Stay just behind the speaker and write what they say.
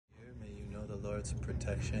Lord's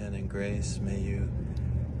protection and grace. May your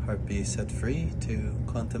heart be set free to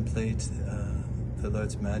contemplate the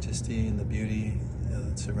Lord's majesty and the beauty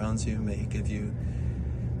that surrounds you. May He give you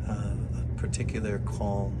a particular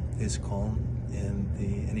calm, His calm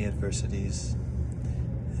in any adversities.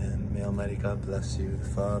 And may Almighty God bless you, the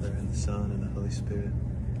Father and the Son and the Holy Spirit.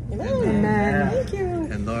 Amen. Amen. Thank you.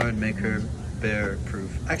 And Lord, make her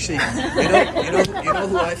bear-proof. Actually, you know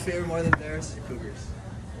who I fear more than bears? Cougars.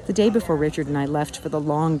 The day before Richard and I left for the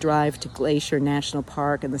long drive to Glacier National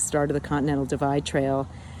Park and the start of the Continental Divide Trail,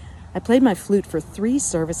 I played my flute for 3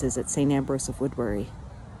 services at St. Ambrose of Woodbury.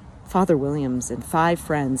 Father Williams and 5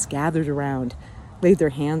 friends gathered around, laid their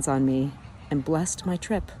hands on me, and blessed my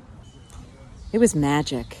trip. It was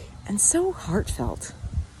magic and so heartfelt,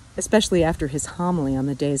 especially after his homily on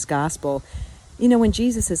the day's gospel. You know, when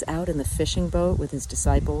Jesus is out in the fishing boat with his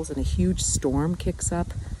disciples and a huge storm kicks up,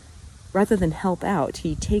 rather than help out,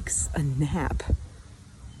 he takes a nap.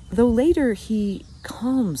 Though later he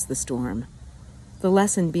calms the storm, the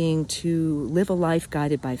lesson being to live a life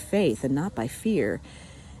guided by faith and not by fear,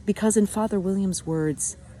 because in Father Williams'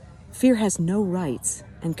 words, fear has no rights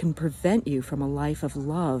and can prevent you from a life of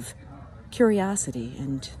love, curiosity,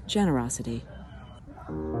 and generosity.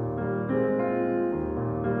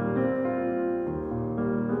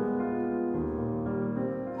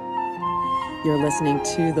 You're listening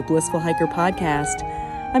to the Blissful Hiker podcast.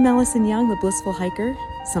 I'm Allison Young, the Blissful Hiker,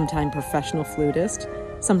 sometime professional flutist,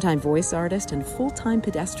 sometime voice artist, and full-time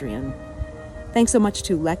pedestrian. Thanks so much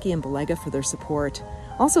to Lecky and Belega for their support.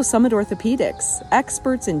 Also Summit Orthopedics,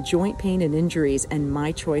 experts in joint pain and injuries, and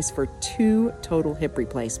my choice for 2 total hip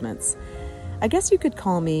replacements. I guess you could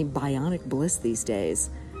call me bionic bliss these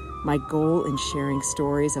days. My goal in sharing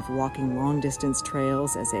stories of walking long-distance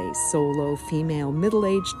trails as a solo, female,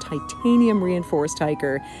 middle-aged, titanium-reinforced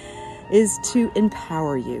hiker is to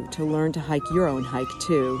empower you to learn to hike your own hike,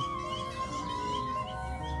 too.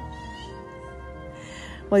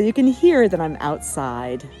 Well, you can hear that I'm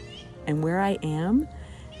outside, and where I am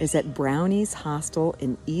is at Brownie's Hostel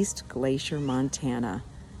in East Glacier, Montana.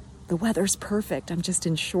 The weather's perfect. I'm just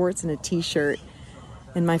in shorts and a t-shirt.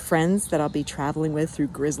 And my friends that I'll be traveling with through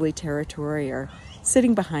grizzly territory are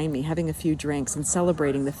sitting behind me, having a few drinks and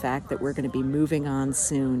celebrating the fact that we're going to be moving on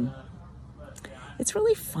soon. It's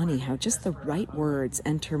really funny how just the right words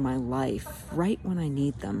enter my life right when I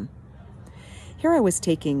need them. Here I was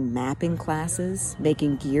taking mapping classes,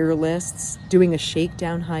 making gear lists, doing a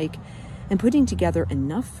shakedown hike, and putting together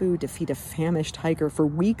enough food to feed a famished hiker for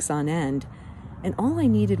weeks on end. And all I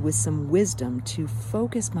needed was some wisdom to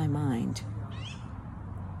focus my mind.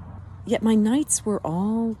 Yet my nights were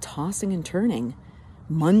all tossing and turning.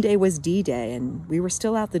 Monday was D-Day, and we were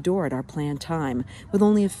still out the door at our planned time, with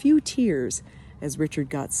only a few tears as Richard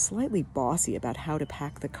got slightly bossy about how to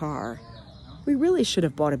pack the car. We really should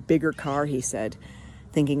have bought a bigger car, he said,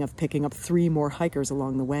 thinking of picking up 3 more hikers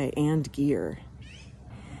along the way and gear.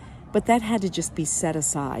 But that had to just be set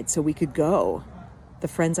aside so we could go. The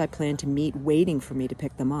friends I planned to meet waiting for me to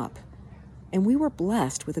pick them up. And we were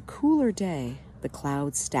blessed with a cooler day. The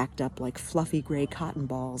clouds stacked up like fluffy gray cotton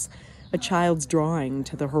balls, a child's drawing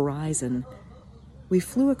to the horizon. We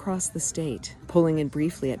flew across the state, pulling in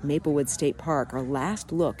briefly at Maplewood State Park, our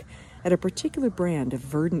last look at a particular brand of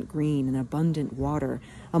verdant green and abundant water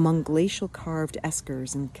among glacial-carved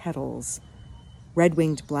eskers and kettles.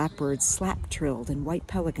 Red-winged blackbirds slap-trilled and white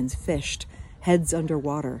pelicans fished, heads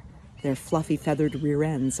underwater, their fluffy feathered rear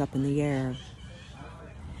ends up in the air.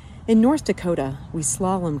 In North Dakota, we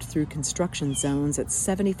slalomed through construction zones at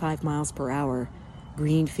 75 miles per hour,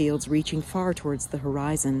 green fields reaching far towards the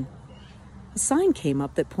horizon. A sign came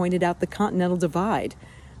up that pointed out the Continental Divide.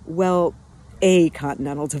 Well, a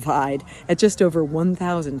Continental Divide at just over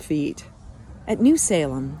 1,000 feet. At New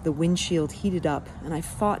Salem, the windshield heated up and I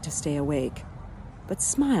fought to stay awake, but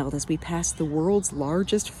smiled as we passed the world's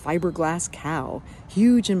largest fiberglass cow,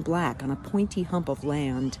 huge and black on a pointy hump of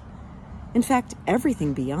land. In fact,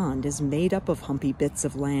 everything beyond is made up of humpy bits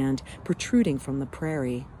of land protruding from the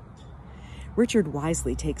prairie. Richard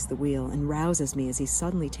wisely takes the wheel and rouses me as he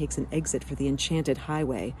suddenly takes an exit for the Enchanted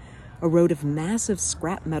Highway, a road of massive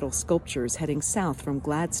scrap metal sculptures heading south from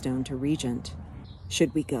Gladstone to Regent.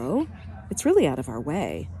 Should we go? It's really out of our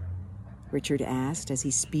way, Richard asked as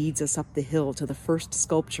he speeds us up the hill to the first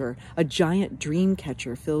sculpture, a giant dream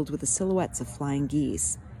catcher filled with the silhouettes of flying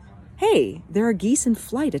geese. Hey, there are geese in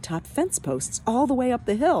flight atop fence posts all the way up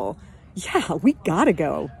the hill. Yeah, we gotta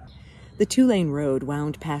go. The 2-lane road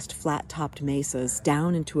wound past flat-topped mesas,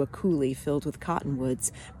 down into a coulee filled with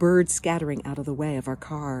cottonwoods, birds scattering out of the way of our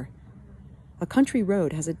car. A country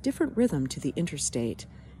road has a different rhythm to the interstate,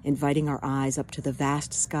 inviting our eyes up to the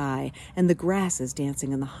vast sky and the grasses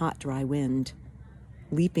dancing in the hot, dry wind.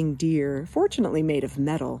 Leaping deer, fortunately made of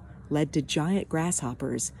metal, led to giant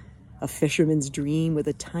grasshoppers, a fisherman's dream with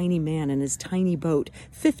a tiny man in his tiny boat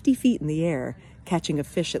 50 feet in the air, catching a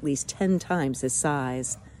fish at least 10 times his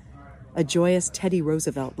size. A joyous Teddy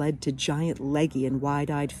Roosevelt led to giant leggy and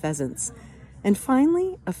wide-eyed pheasants. And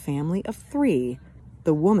finally, a family of 3.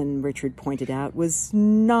 The woman, Richard pointed out, was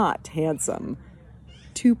not handsome.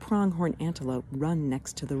 2 pronghorn antelope run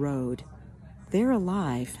next to the road. They're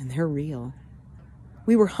alive and they're real.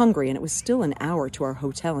 We were hungry and it was still an hour to our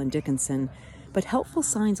hotel in Dickinson, but helpful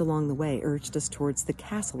signs along the way urged us towards the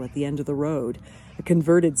castle at the end of the road, a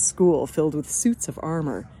converted school filled with suits of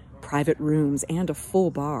armor, private rooms, and a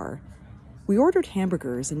full bar. We ordered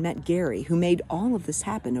hamburgers and met Gary, who made all of this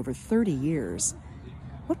happen over 30 years.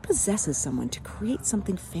 What possesses someone to create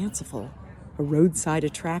something fanciful, a roadside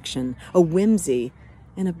attraction, a whimsy,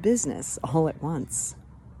 and a business all at once?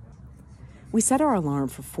 We set our alarm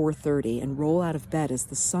for 4:30 and roll out of bed as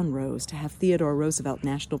the sun rose to have Theodore Roosevelt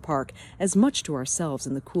National Park as much to ourselves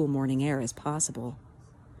in the cool morning air as possible.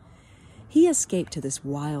 He escaped to this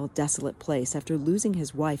wild, desolate place after losing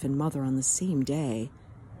his wife and mother on the same day.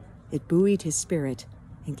 It buoyed his spirit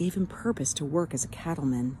and gave him purpose to work as a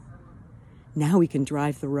cattleman. Now he can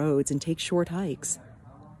drive the roads and take short hikes.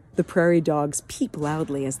 The prairie dogs peep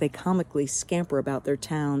loudly as they comically scamper about their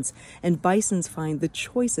towns, and bisons find the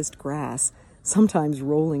choicest grass, sometimes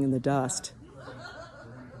rolling in the dust.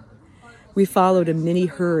 We followed a mini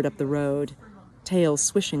herd up the road, tails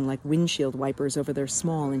swishing like windshield wipers over their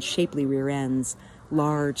small and shapely rear ends,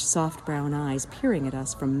 large, soft brown eyes peering at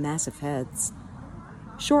us from massive heads.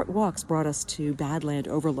 Short walks brought us to badland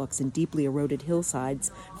overlooks and deeply eroded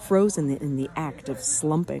hillsides, frozen in the act of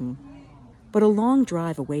slumping. But a long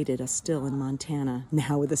drive awaited us still in Montana,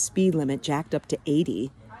 now with a speed limit jacked up to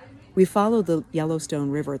 80. We followed the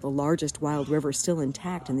Yellowstone River, the largest wild river still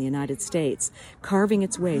intact in the United States, carving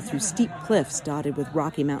its way through steep cliffs dotted with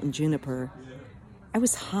Rocky Mountain juniper. I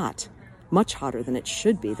was hot, much hotter than it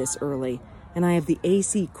should be this early, and I have the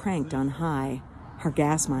AC cranked on high. Our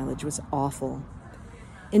gas mileage was awful.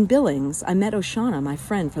 In Billings, I met Oshana, my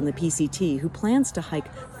friend from the PCT, who plans to hike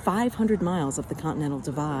 500 miles up the Continental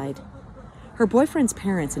Divide. Her boyfriend's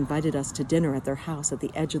parents invited us to dinner at their house at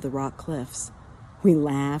the edge of the rock cliffs. We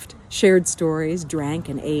laughed, shared stories, drank,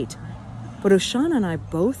 and ate. But Oshana and I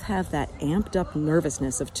both have that amped-up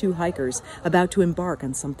nervousness of 2 hikers about to embark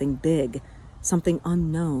on something big, something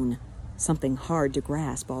unknown, something hard to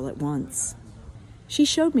grasp all at once. She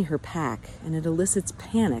showed me her pack, and it elicits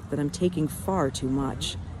panic that I'm taking far too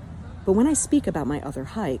much. But when I speak about my other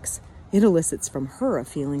hikes, it elicits from her a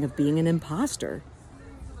feeling of being an imposter.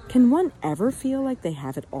 Can one ever feel like they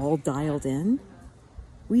have it all dialed in?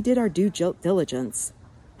 We did our due diligence,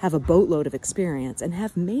 have a boatload of experience, and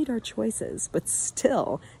have made our choices, but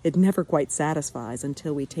still, it never quite satisfies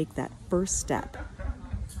until we take that first step.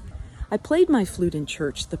 I played my flute in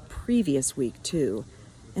church the previous week, too,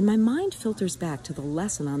 and my mind filters back to the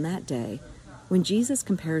lesson on that day when Jesus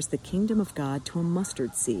compares the kingdom of God to a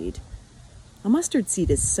mustard seed. A mustard seed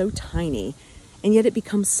is so tiny, and yet it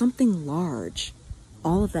becomes something large.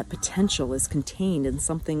 All of that potential is contained in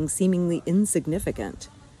something seemingly insignificant.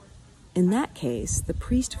 In that case, the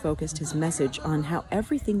priest focused his message on how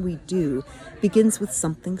everything we do begins with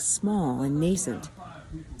something small and nascent,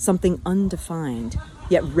 something undefined,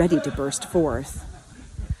 yet ready to burst forth.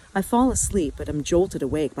 I fall asleep, but am jolted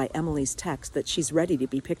awake by Emily's text that she's ready to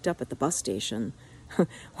be picked up at the bus station.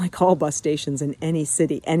 Like all bus stations in any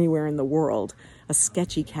city anywhere in the world, a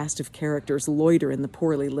sketchy cast of characters loiter in the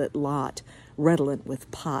poorly lit lot, redolent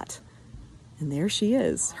with pot. And there she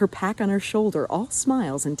is, her pack on her shoulder, all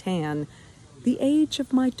smiles and tan, the age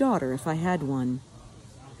of my daughter if I had one.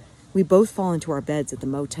 We both fall into our beds at the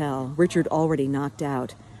motel, Richard already knocked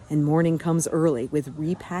out, and morning comes early with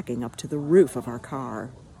repacking up to the roof of our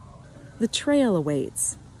car. The trail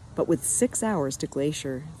awaits, but with 6 hours to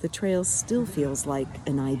Glacier, the trail still feels like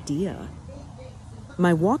an idea.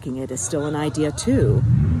 My walking it is still an idea too.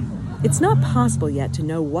 It's not possible yet to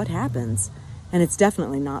know what happens, and it's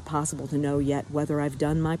definitely not possible to know yet whether I've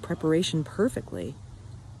done my preparation perfectly.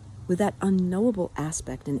 With that unknowable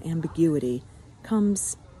aspect and ambiguity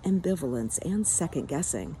comes ambivalence and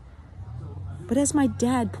second-guessing. But as my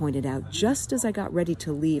dad pointed out just as I got ready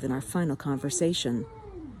to leave in our final conversation,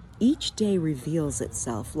 each day reveals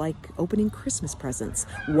itself like opening Christmas presents,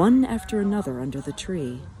 one after another under the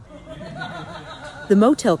tree. The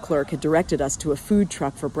motel clerk had directed us to a food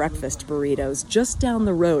truck for breakfast burritos just down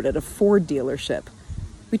the road at a Ford dealership.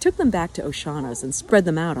 We took them back to Oshana's and spread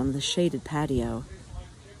them out on the shaded patio.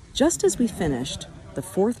 Just as we finished, the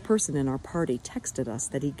fourth person in our party texted us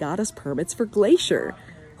that he got us permits for Glacier.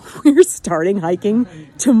 We're starting hiking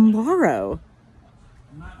tomorrow.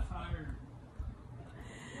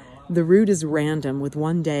 The route is random, with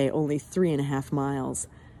one day only 3.5 miles.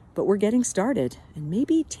 But we're getting started, and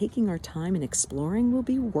maybe taking our time and exploring will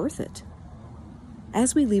be worth it.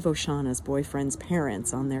 As we leave Oshana's boyfriend's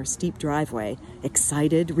parents on their steep driveway,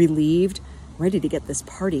 excited, relieved, ready to get this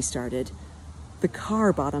party started, the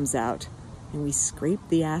car bottoms out, and we scrape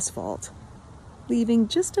the asphalt, leaving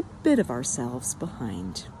just a bit of ourselves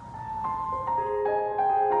behind.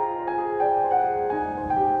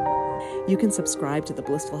 You can subscribe to the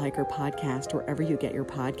Blissful Hiker podcast wherever you get your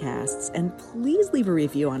podcasts, and please leave a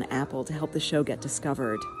review on Apple to help the show get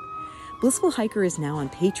discovered. Blissful Hiker is now on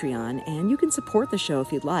Patreon, and you can support the show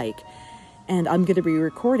if you'd like. And I'm going to be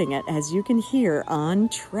recording it, as you can hear, on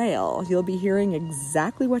trail. You'll be hearing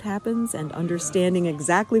exactly what happens and understanding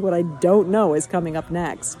exactly what I don't know is coming up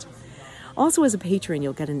next. Also, as a patron,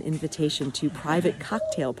 you'll get an invitation to private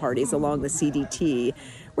cocktail parties along the CDT,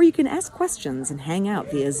 where you can ask questions and hang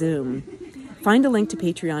out via Zoom. Find a link to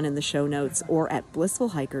Patreon in the show notes or at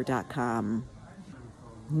blissfulhiker.com.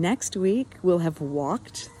 Next week, we'll have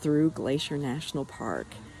walked through Glacier National Park,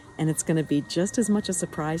 and it's going to be just as much a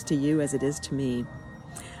surprise to you as it is to me.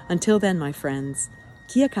 Until then, my friends,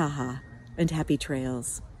 kia kaha and happy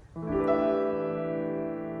trails.